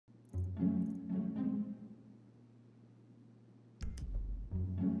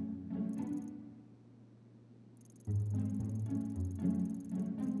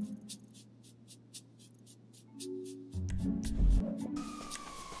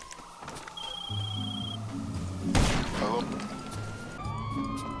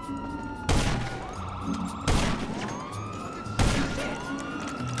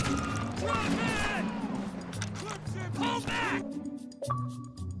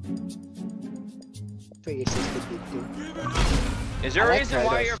outfit your sister did too. Is there a reason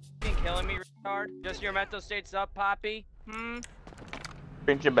why you're f***ing killing me, retard? Just your mental state's up, Poppy? Pinche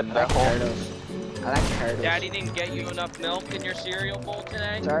I like pendejo. turtles. I like turtles. Daddy didn't get you enough milk in your cereal bowl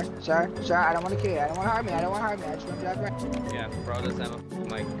today? Sir, I don't want to kill you. I don't want to harm you. I don't want to harm you. I just want to drive around. Yeah, bro doesn't have a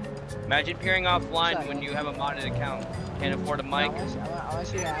mic. Imagine peering offline when you have a modded account. Can't afford a mic. I want to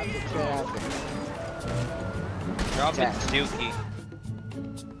see your outfit. See your outfit. Your outfit's dookie.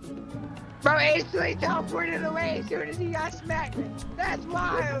 Bro, instantly teleported away as soon as he got smacked. That's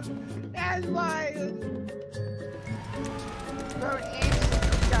wild. That's wild. Bro,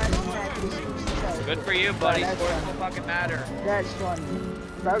 instantly got smacked. Good for you, buddy. Sports don't fucking matter. That's funny.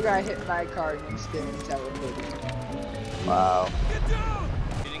 Bro got hit by a car and instantly teleported. Wow.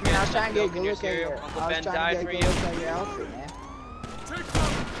 You didn't I was get trying to get a milk in good your look at cereal. your, Uncle Ben died for you. outfit, man.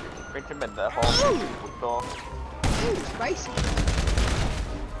 Pinche pendejo. Puto. Ooh, spicy.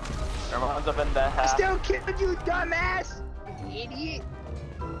 Herman's a pendeja. I still killed you, dumbass. You idiot.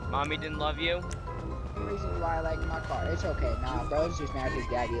 Mommy didn't love you? Reasons why I like my car. It's okay. Nah, bro's just mad his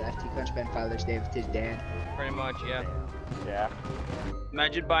daddy left. He couldn't spend Father's Day with his dad. Pretty much, yeah. Yeah.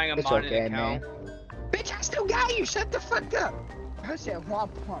 Imagine buying a It's modded okay, account. man. Bitch, I still got you. Shut the fuck up. I said 1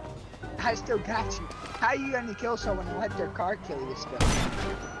 point. I still got you. How you gonna kill someone and let their car kill you still?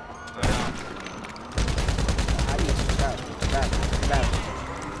 I know. How do you stop?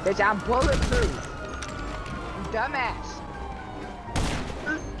 Bitch, I'm bulletproof. You dumbass.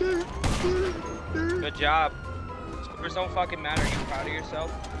 Good job. Scores don't fucking matter. Are you proud of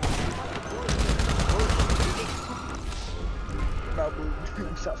yourself? Bro, blew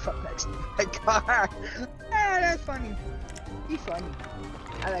himself up next to my car. Ah, that's funny. He's funny.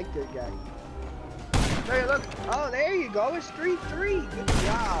 I like that guy. Hey, look. Oh, there you go. It's 3-3. Good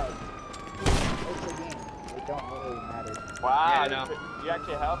job. It's a game. It don't really matter. Wow. Yeah, I know. You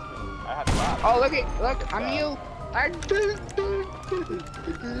actually helped me. I had props. Oh, look it. Look, I'm you.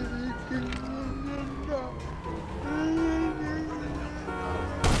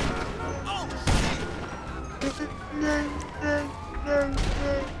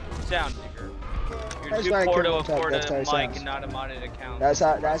 Sound digger. You're That's too why I poor to couldn't talk, afford that's how a it mic sounds. and not a modded account. That's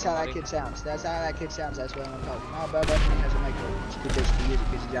how that kid sounds. That's how that kid sounds. That's what I'm talking. No, bro, definitely has a mic. It's too bitch to use it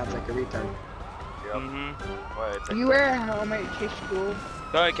because he sounds like a retard. Yep. Wait, You wear a helmet to school?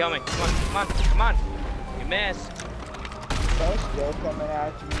 Go ahead, kill me. Come on, come on, come on. You missed. Bro, still coming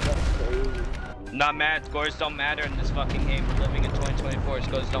out to me. That's crazy. Not mad. Scores don't matter in this fucking game. We're living in 2024.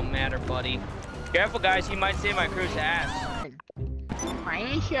 Scores don't matter, buddy. Careful, guys. He might save my crew's ass. Why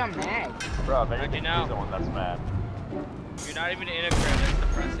ain't you mad? Bro, then How'd you know? he's the one that's mad. You're not even in a crib. That's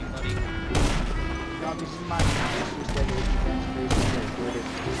depressing, buddy. No, this is my house.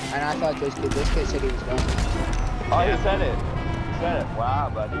 And I thought this kid said he was done. Oh, he said it. He said it. Wow,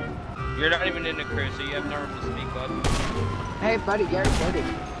 buddy. You're not even in a crew, so you have no room to speak, bud. Hey, buddy, get recorded.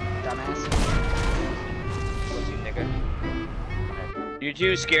 Dumbass. Pussy nigga. You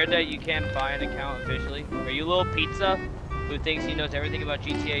too scared that you can't buy an account officially? Are you little pizza who thinks he knows everything about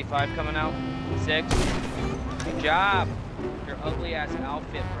GTA 5 coming out? 6? Good job. Your ugly ass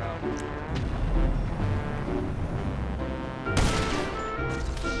outfit, bro.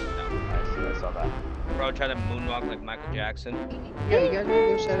 I saw that. Bro, try to moonwalk like Michael Jackson. Yeah, you guys gotta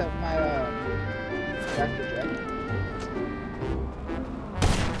go set up my tractor jack.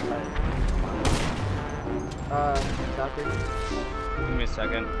 Doctor. Give me a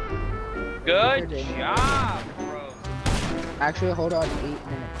second. Good job, bro. Actually, hold on 8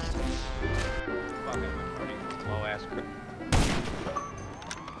 minutes. Fuck, I'm recording. Slow ass crew.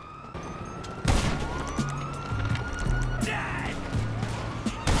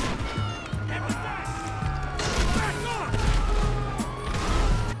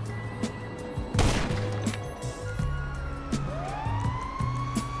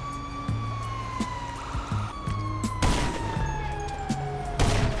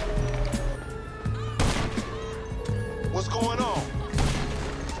 What's going on?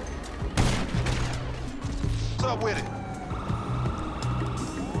 What's up with it?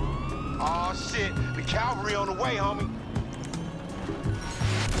 Aw, shit. The cavalry on the way, homie.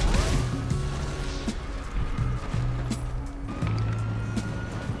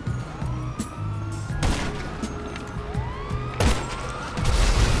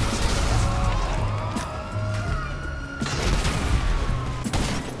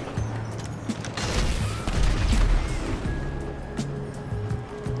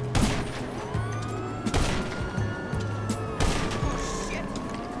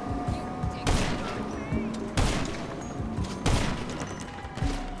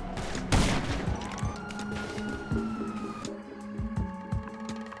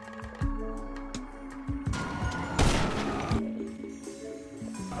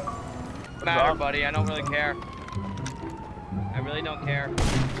 matter, buddy. I don't really care. I really don't care.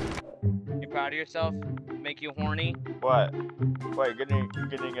 You proud of yourself? Make you horny? What? Wait, getting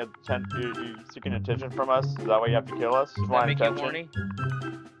you seeking attention from us? Is that why you have to kill us? Does that make you horny?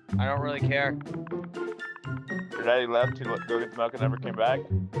 I don't really care. Your daddy left to go get the milk and never came back?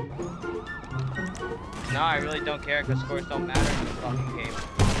 No, I really don't care because scores don't matter in this fucking game.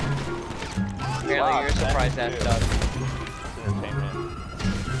 Apparently Wow, you're surprised that does. It's entertainment.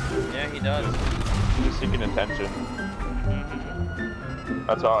 Yeah, he does. He's seeking attention.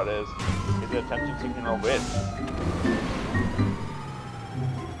 That's all it is. He's an attention-seeking little bitch.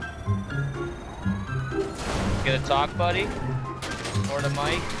 Gonna talk, buddy? Or the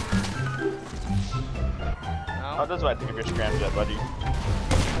mic? How No? does I think of your scramjet, buddy?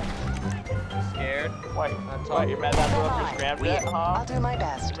 Scared? Wait, That's what? You mad that I blew up your scramjet, huh? I'll do my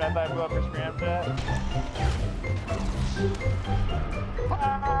best. You mad that I blew up your scramjet?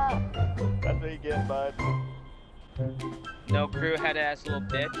 Ah! That's what you get, bud. No crew head ass little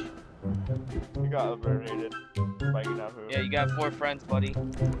bitch. You got obliterated. By you know who. Yeah, you got 4 friends, buddy.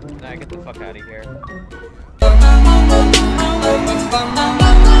 Nah, get the fuck out of here.